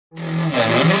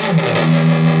Hey,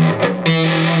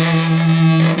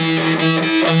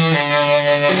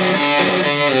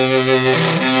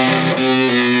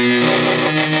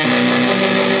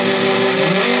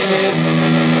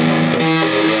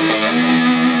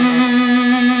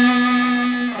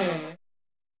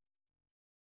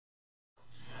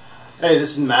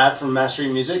 this is Matt from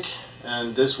Mastering Music,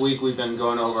 and this week we've been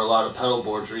going over a lot of pedal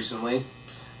boards recently,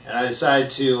 and I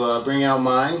decided to bring out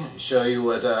mine and show you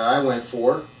what I went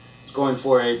for. Going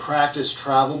for a practice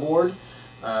travel board,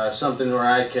 something where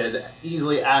I could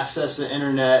easily access the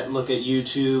internet, look at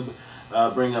YouTube,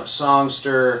 bring up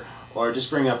Songster, or just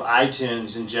bring up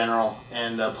iTunes in general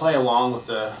and play along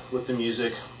with the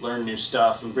music, learn new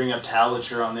stuff, and bring up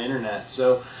tablature on the internet.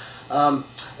 So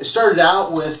it started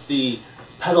out with the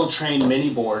Pedal Train mini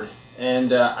board,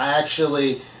 and I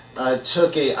actually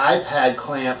took a iPad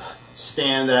clamp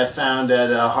stand that I found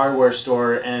at a hardware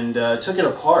store and took it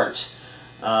apart.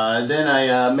 Then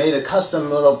I made a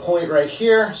custom little point right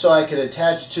here so I could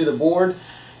attach it to the board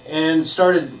and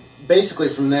started basically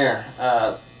from there.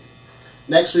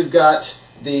 Next we've got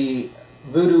the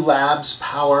Voodoo Labs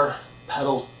Power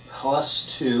Pedal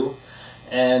Plus 2,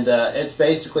 and it's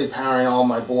basically powering all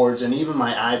my boards and even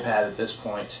my iPad at this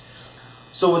point.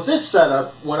 So with this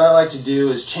setup, what I like to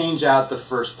do is change out the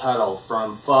first pedal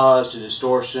from fuzz to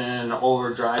distortion,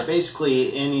 overdrive,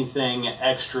 basically anything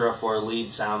extra for a lead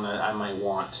sound that I might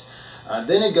want.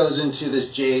 Then it goes into this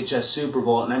JHS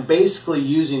Superbolt, and I'm basically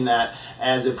using that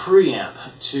as a preamp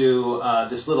to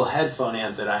this little headphone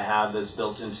amp that I have that's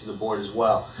built into the board as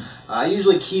well. I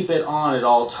usually keep it on at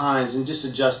all times and just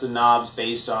adjust the knobs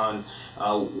based on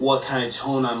what kind of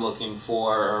tone I'm looking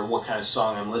for or what kind of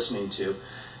song I'm listening to.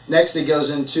 Next it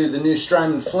goes into the new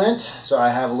Strymon Flint, so I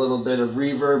have a little bit of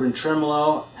reverb and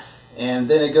tremolo, and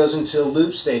then it goes into a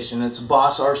loop station. It's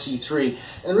Boss RC3,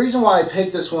 and the reason why I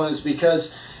picked this one is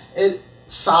because it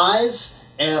size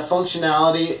and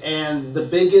functionality, and the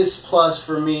biggest plus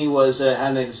for me was it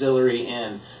had an auxiliary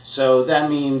in. So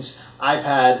that means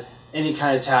iPad, any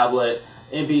kind of tablet,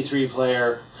 MP3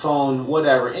 player, phone,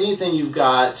 whatever, anything you've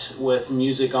got with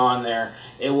music on there,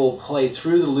 it will play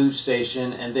through the loop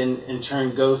station and then in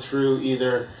turn go through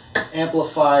either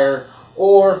amplifier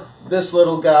or this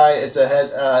little guy. It's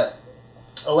a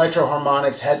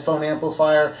Electro-Harmonix Headphone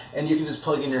Amplifier, and you can just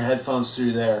plug in your headphones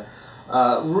through there.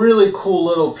 Really cool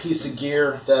little piece of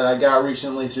gear that I got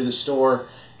recently through the store.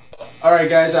 Alright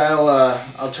guys,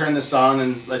 I'll turn this on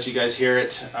and let you guys hear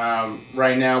it.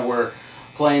 Right now we're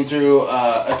playing through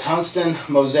a Tungsten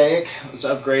Mosaic. It's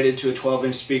upgraded to a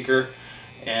 12-inch speaker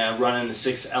and running the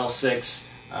 6L6,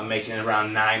 making it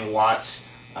around 9 watts.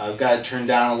 I've got it turned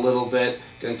down a little bit.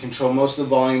 Going to control most of the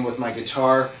volume with my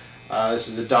guitar. This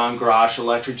is a Grosh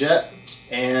ElectraJet,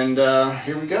 and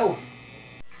here we go.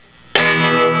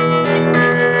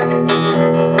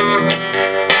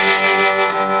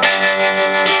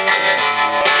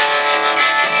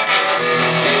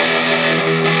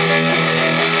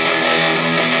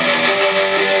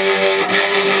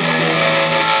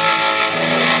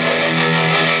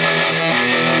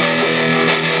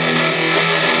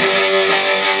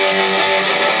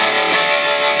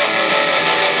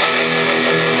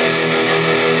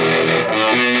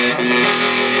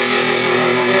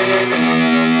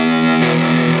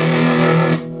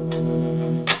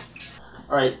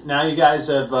 Alright, now you guys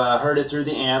have heard it through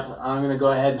the amp. I'm going to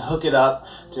go ahead and hook it up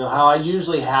to how I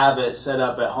usually have it set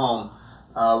up at home.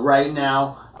 Right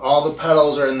now, all the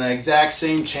pedals are in the exact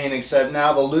same chain, except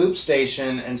now the loop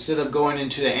station, instead of going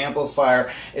into the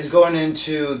amplifier, is going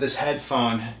into this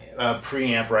headphone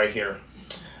preamp right here.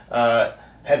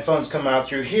 Headphones come out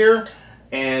through here,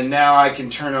 and now I can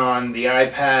turn on the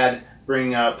iPad,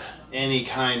 bring up any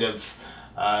kind of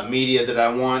media that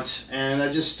I want, and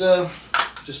I just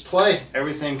play.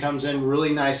 Everything comes in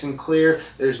really nice and clear.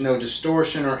 There's no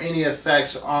distortion or any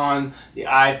effects on the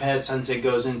iPad since it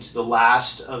goes into the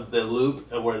last of the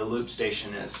loop where the loop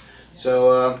station is.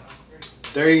 So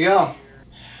there you go.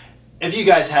 If you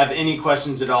guys have any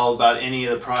questions at all about any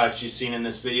of the products you've seen in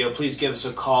this video, please give us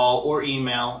a call or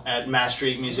email at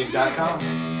mastermusic.com.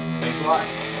 Thanks a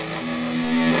lot.